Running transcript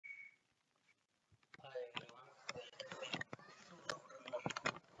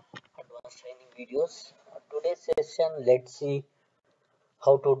videos. Today's session, let's see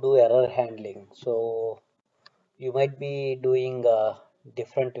how to do error handling. So you might be doing a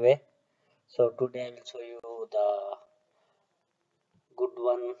different way. So today I will show you the good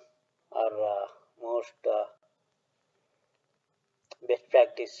one or most best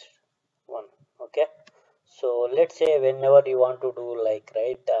practice one. Okay. So let's say whenever you want to do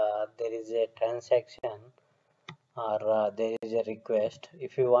there is a transaction or there is a request.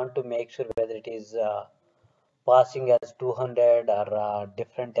 If you want to make sure whether it is passing as 200 or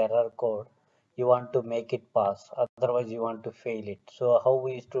different error code, you want to make it pass, otherwise you want to fail it. So how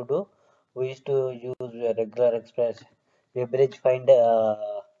we used to do, we used to use a regular express average find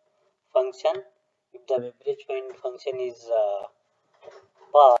function. If the average find function is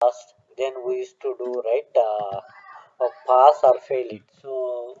passed, then we used to do a pass or fail it.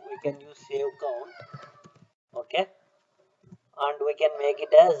 So we can use save count. Okay, and we can make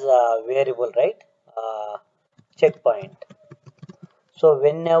it as a variable, right? Checkpoint. So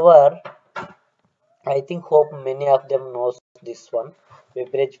whenever, I think hope many of them knows this one,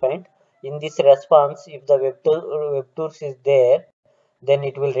 average find. In this response, if the web tools is there, then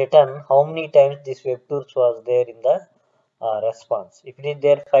it will return how many times this web tools was there in the response. If it is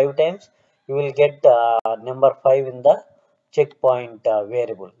there 5 times, you will get number 5 in the checkpoint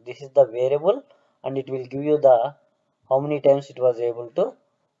variable. This is the variable, and it will give you the how many times it was able to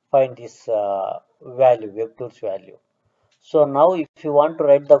find this value, web tools value. So now if you want to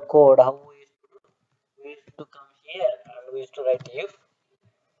write the code, how we used to come here and we used to write if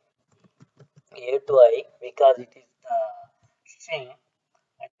a to I, because it is the string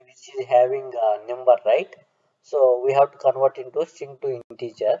and which is having a number, right? So we have to convert into string to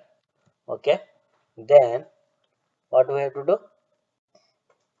integer. Okay, then what we have to do,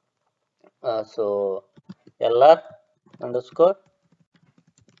 so lr underscore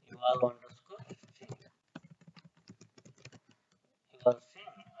eval underscore string eval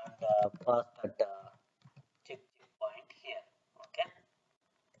string, and pass that checkpoint here. Okay,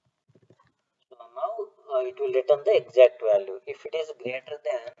 so now it will return the exact value. If it is greater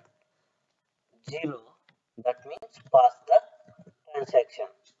than 0, that means pass the transaction.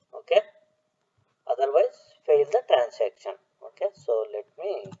 Okay, otherwise fail the transaction. Okay, so let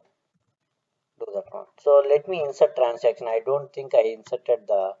me do that one. So let me insert transaction. I don't think I inserted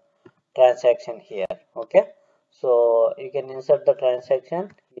the transaction here. Okay, so you can insert the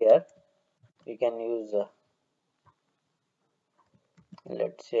transaction here. You can use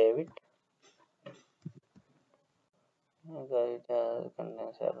let's save it. It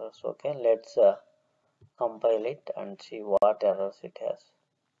contains errors. Okay, let's compile it and see what errors it has.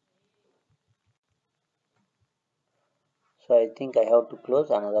 So I think I have to close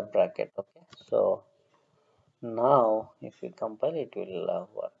another bracket. Okay, so now if we compile it will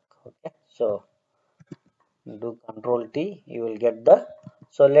work. Okay, so do control T, you will get the,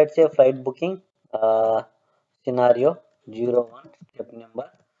 so let's say flight booking scenario 01 step number,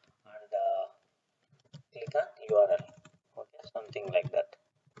 and click on URL. Okay, something like that.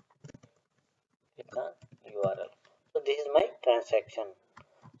 Click on URL. So this is my transaction.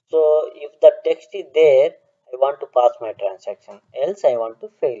 So if the text is there, I want to pass my transaction, else I want to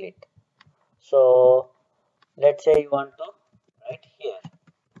fail it. So let's say you want to write here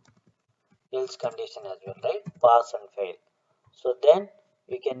else condition as well, right? Pass and fail. So then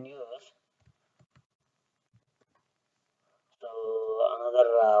we can use so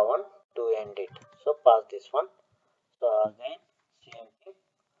another one to end it. So pass this one. So again same thing.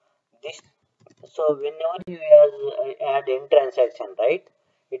 This, so whenever you add end transaction, right?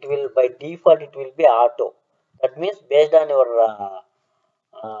 It will by default it will be auto. That means based on your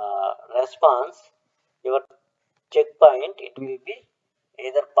response, your checkpoint, it will be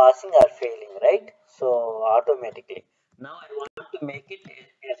either passing or failing, right? So automatically. Now I want to make it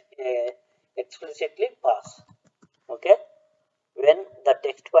explicitly pass. Okay, when the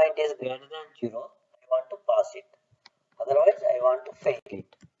text point is greater than 0, I want to pass it, otherwise I want to fail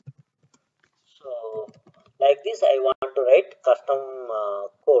it. So like this I want to write custom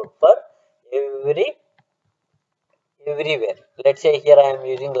code for everywhere. Let's say here I am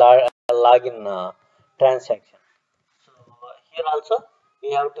using login transaction. So here also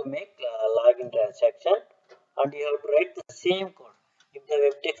we have to make login transaction, and you have to write the same code. If the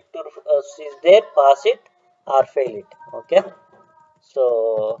web text is there, pass it or fail it. Okay,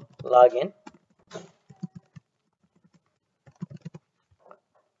 so login.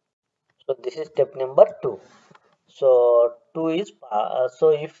 So this is step number 2. So 2 is so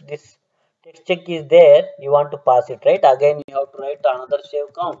if this text check is there, you want to pass it, right? Again you have to write another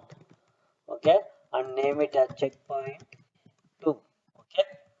save count. Okay, and name it as checkpoint 2. Okay,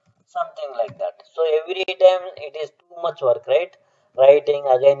 something like that. So every time it is too much work, right? Writing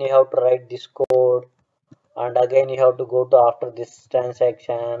again, you have to write this code, and again you have to go to after this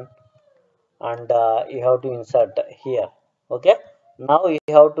transaction, and you have to insert here. Okay, now you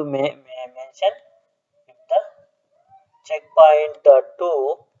have to mention if the checkpoint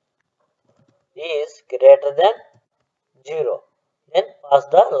 2 is greater than 0, then pass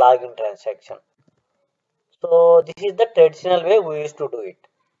the login transaction. So this is the traditional way we used to do it.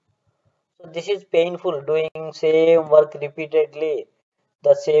 So this is painful, doing same work repeatedly,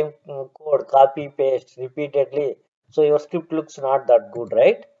 the same code, copy paste repeatedly. So your script looks not that good,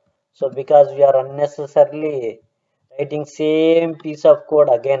 right? So because we are unnecessarily writing same piece of code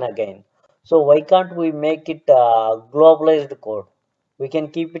again. So why can't we make it globalized code? We can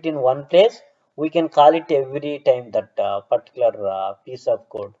keep it in one place. We can call it every time that particular piece of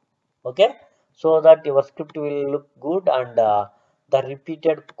code. Okay, so that your script will look good, and the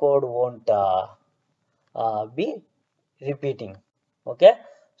repeated code won't be repeating. Okay,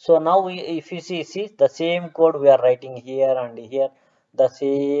 so now if you see the same code we are writing here and here, the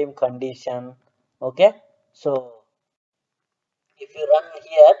same condition. Okay, so if you run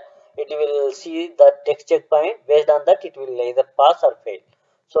here, it will see the text checkpoint. Based on that, it will either pass or fail.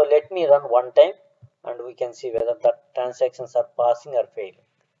 So let me run one time, and we can see whether the transactions are passing or failing.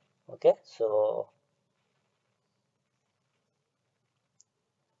 Okay, so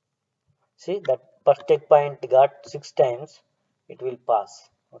see that first checkpoint got 6 times, it will pass.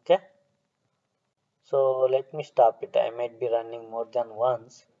 Okay, so let me stop it. I might be running more than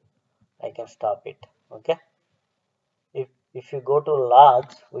once. I can stop it. Okay, if you go to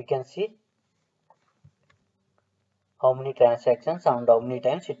logs, we can see how many transactions and how many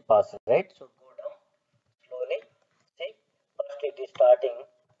times it passes, right? So go down slowly. See, first it is starting.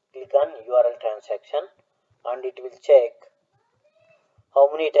 Click on URL transaction, and it will check how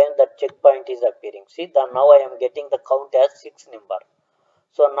many times that checkpoint is appearing. See, now I am getting the count as 6 number.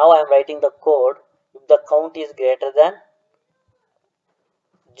 So now I am writing the code. If the count is greater than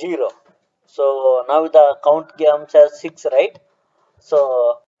 0, so now the count comes as 6, right?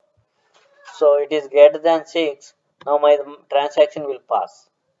 So it is greater than 6. Now my transaction will pass.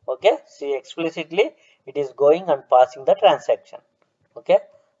 Okay, see explicitly it is going and passing the transaction. Okay,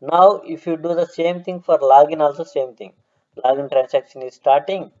 now if you do the same thing for login, also same thing. Login transaction is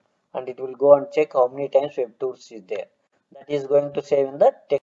starting, and it will go and check how many times web tools is there. That is going to save in the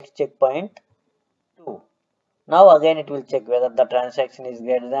text checkpoint 2. Now again it will check whether the transaction is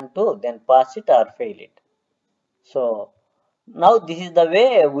greater than 2, then pass it or fail it. So now this is the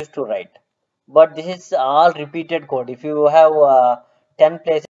way we used to write, but this is all repeated code. If you have 10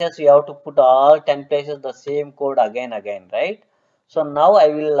 places, you have to put all 10 places the same code again, right? So now I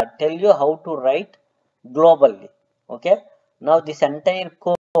will tell you how to write globally. Okay, now this entire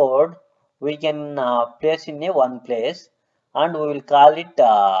code we can place in a one place, and we will call it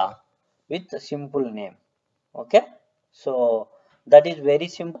with a simple name. Okay, so that is very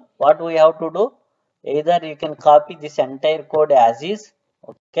simple. What we have to do, either you can copy this entire code as is.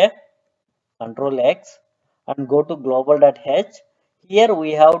 Okay, control X, and go to global.h. Here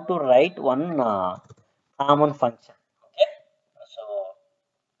we have to write one common function. Okay,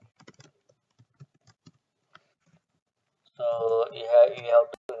 so you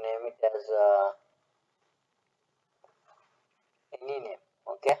have to name it as any name.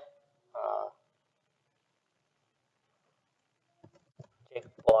 Okay, uh,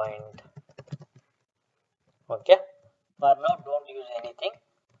 checkpoint. Okay, for now don't use anything,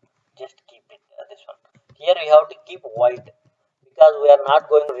 just keep it this one. Here we have to keep void, because we are not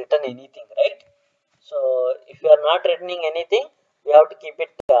going to return anything, right? So if you are not returning anything, we have to keep it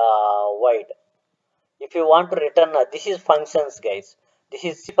void. If you want to return, this is functions, guys. This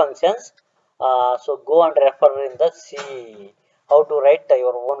is C functions. So go and refer in the C how to write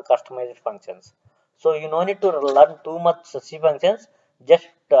your own customized functions. So you no need to learn too much C functions. Just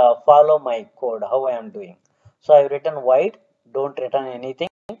follow my code how I am doing. So I have written void. Don't return anything.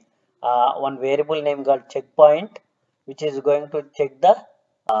 One variable name called checkpoint, which is going to check the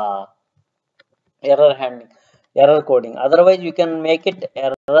uh, error handling, error coding. Otherwise, you can make it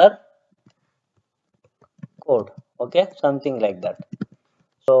error code. Okay, something like that.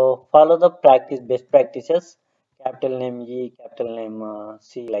 So follow the best practices. Capital name E, capital name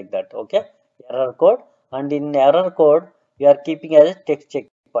C, like that. Okay, error code, and in error code you are keeping as a text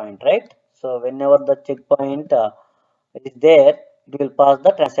checkpoint, right? So whenever the checkpoint is there, it will pass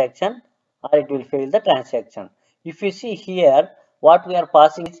the transaction or it will fail the transaction. If you see here, what we are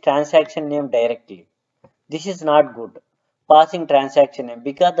passing is transaction name directly. This is not good. Passing transaction name,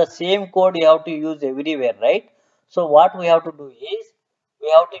 because the same code you have to use everywhere, right? So what we have to do is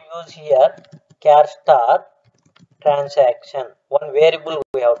we have to use here char star transaction. One variable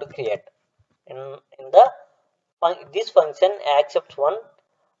we have to create. In the this function accepts one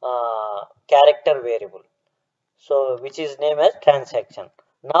character variable, so which is named as transaction.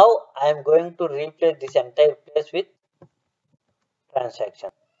 Now I am going to replace this entire place with transaction.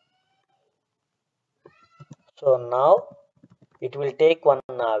 So now it will take one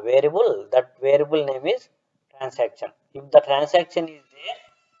variable. That variable name is transaction. If the transaction is there,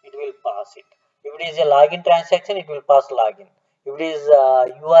 it will pass it. If it is a login transaction, it will pass login. If it is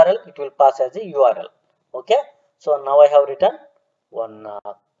URL, it will pass as a URL. Okay. So now I have written one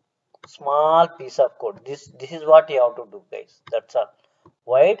small piece of code. This is what you have to do, guys. That's all.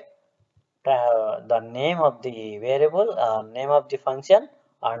 Void the name of the variable, name of the function,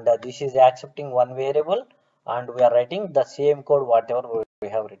 and this is accepting one variable, and we are writing the same code whatever we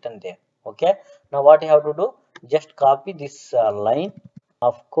have written there. Okay. Now what you have to do, just copy this line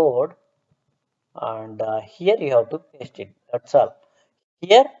of code, and here you have to paste it. That's all.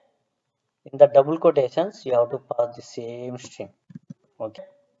 Here in the double quotations you have to pass the same string. Okay,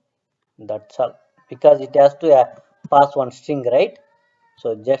 that's all, because it has to pass one string, right?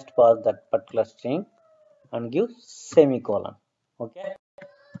 So just pass that particular string and give semicolon. Okay.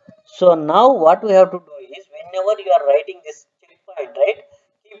 So now what we have to do is, whenever you are writing this checkpoint, right,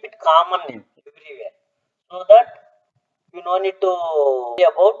 keep it common name everywhere, so that you no need to worry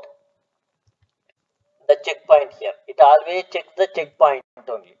about the checkpoint here. It always checks the checkpoint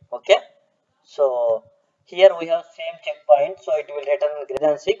only. Okay. So here we have same checkpoint, so it will return greater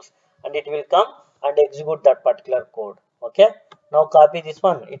than 6, and it will come and execute that particular code. Okay. Now copy this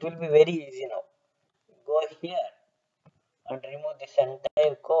one. It will be very easy now. Go here and remove this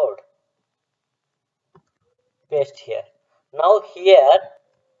entire code. Paste here. Now here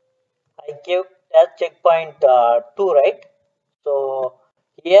I gave as checkpoint 2, right? So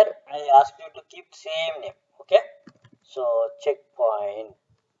here I ask you to keep same name. Okay. So checkpoint.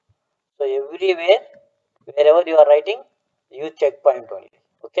 So everywhere, wherever you are writing, use checkpoint only.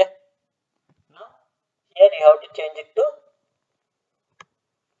 Okay. Now here you have to change it to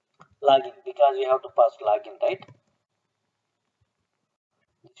login, because we have to pass login, right?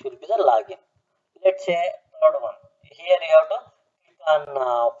 This will be the login. Let's say third one. Here you have to click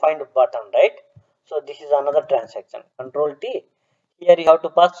on find button, right? So this is another transaction. Control T. Here you have to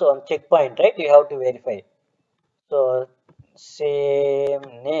pass on checkpoint, right? You have to verify. So same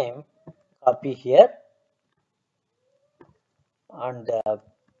name, copy here and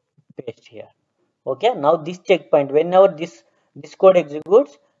paste here. Okay. Now this checkpoint, whenever this code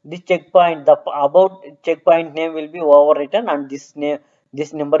executes, this checkpoint, the about checkpoint name will be overwritten, and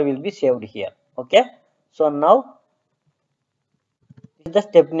this number will be saved here. Okay. So now is the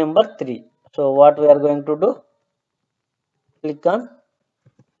step number 3. So what we are going to do, click on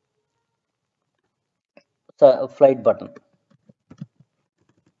the flight button,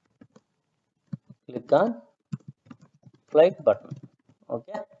 click on flight button.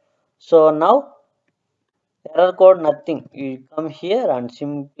 Okay. So now error code nothing, you come here and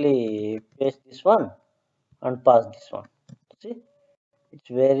simply paste this one and pass this one. See, it's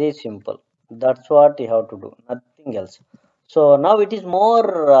very simple. That's what you have to do, nothing else. So now it is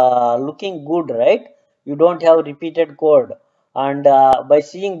more looking good, right? You don't have repeated code, and by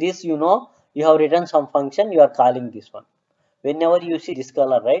seeing this, you have written some function, you are calling this one. Whenever you see this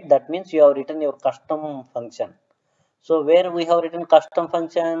color, right, that means you have written your custom function. So where we have written custom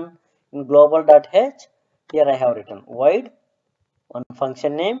function in global.h, here I have written void one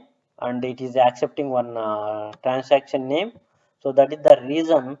function name, and it is accepting one transaction name. So that is the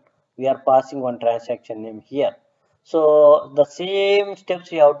reason we are passing one transaction name here. So the same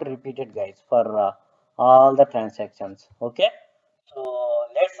steps you have to repeat it, guys, for all the transactions. Okay. So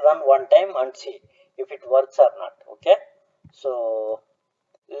let's run one time and see if it works or not. Okay. So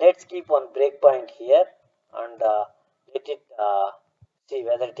let's keep one breakpoint here, and let it see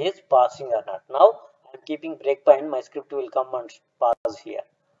whether it is passing or not. Now I'm keeping breakpoint, my script will come and pass here,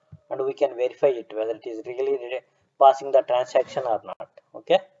 and we can verify it whether it is really passing the transaction or not.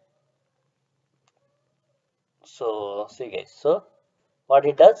 Okay. So see, guys, so what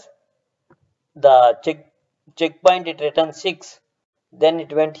it does, the checkpoint, it returns 6, then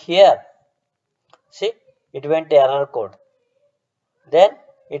it went here. See, it went error code, then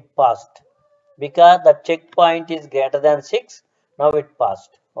it passed, because the checkpoint is greater than 6. Now it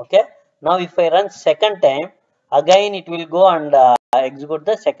passed. Okay. Now if I run second time, again it will go and execute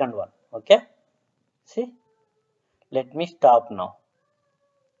the second one. Okay. See, let me stop now,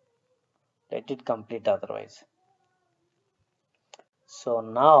 let it complete otherwise. So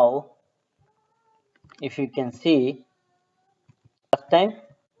now if you can see, first time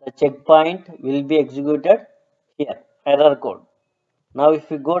the checkpoint will be executed here, error code. Now if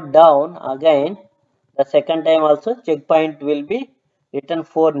we go down again, the second time also checkpoint will be written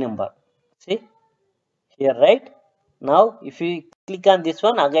 4 number. See here, right? Now if we click on this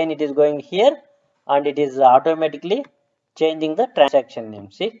one, again it is going here and it is automatically changing the transaction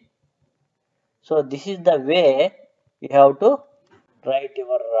name. See, so this is the way you have to write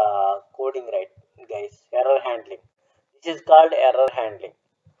your coding, right guys? Error handling, this is called error handling.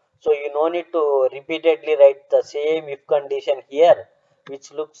 So you no need to repeatedly write the same if condition here,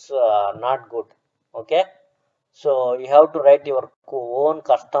 which looks not good. Okay, so you have to write your own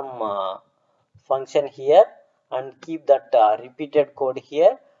custom function here and keep that repeated code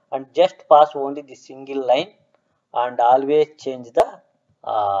here and just pass only the single line and always change the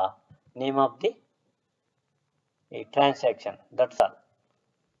uh, name of the transaction. That's all.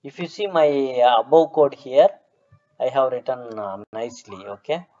 If you see my above code here, I have written nicely.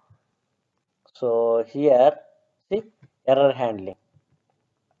 Okay, so here see error handling.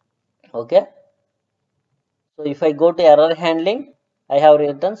 Okay, so if I go to error handling, I have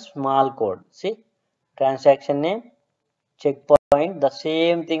written small code. See, transaction name, checkpoint, the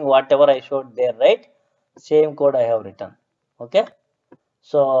same thing whatever I showed there, right? Same code I have written. Okay,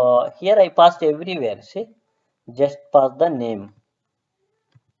 so here I passed everywhere. See, just pass the name.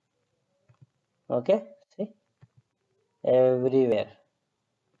 Okay, see, everywhere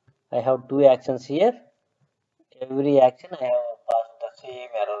I have two actions here. Every action I have passed the same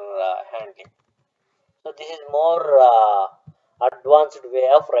error handling. So this is more advanced way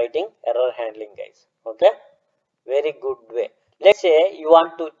of writing error handling, guys. Okay, very good way. Let's say you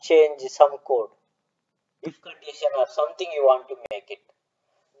want to change some code, if condition or something you want to make it.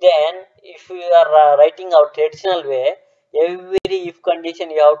 Then if you are writing our traditional way, every if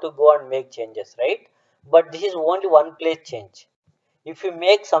condition you have to go and make changes, right? But this is only one place change. If you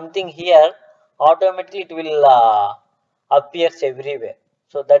make something here, automatically it will appears everywhere.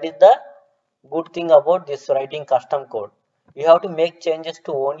 So that is the good thing about this writing custom code. You have to make changes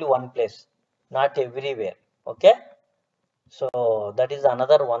to only one place, not everywhere. Okay, so that is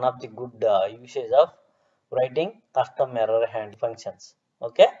another one of the good usage of writing custom error hand functions.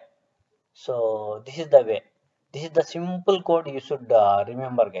 Okay, so this is the way. This is the simple code you should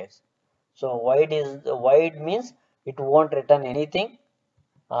remember, guys. So void means it won't return anything,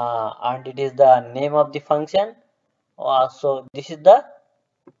 and it is the name of the function. So this is the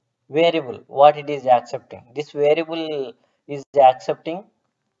variable what it is accepting. This variable is accepting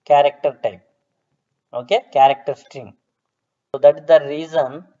character type. Okay, character string. So that is the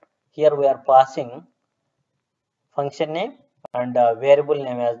reason here we are passing function name and variable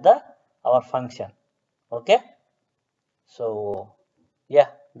name as the our function. Okay, so yeah,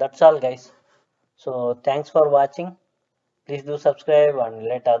 that's all, guys. So thanks for watching. Please do subscribe and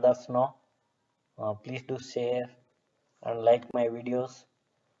let others know. Please do share and like my videos.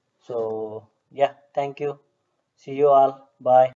 So yeah, thank you. See you all. Bye.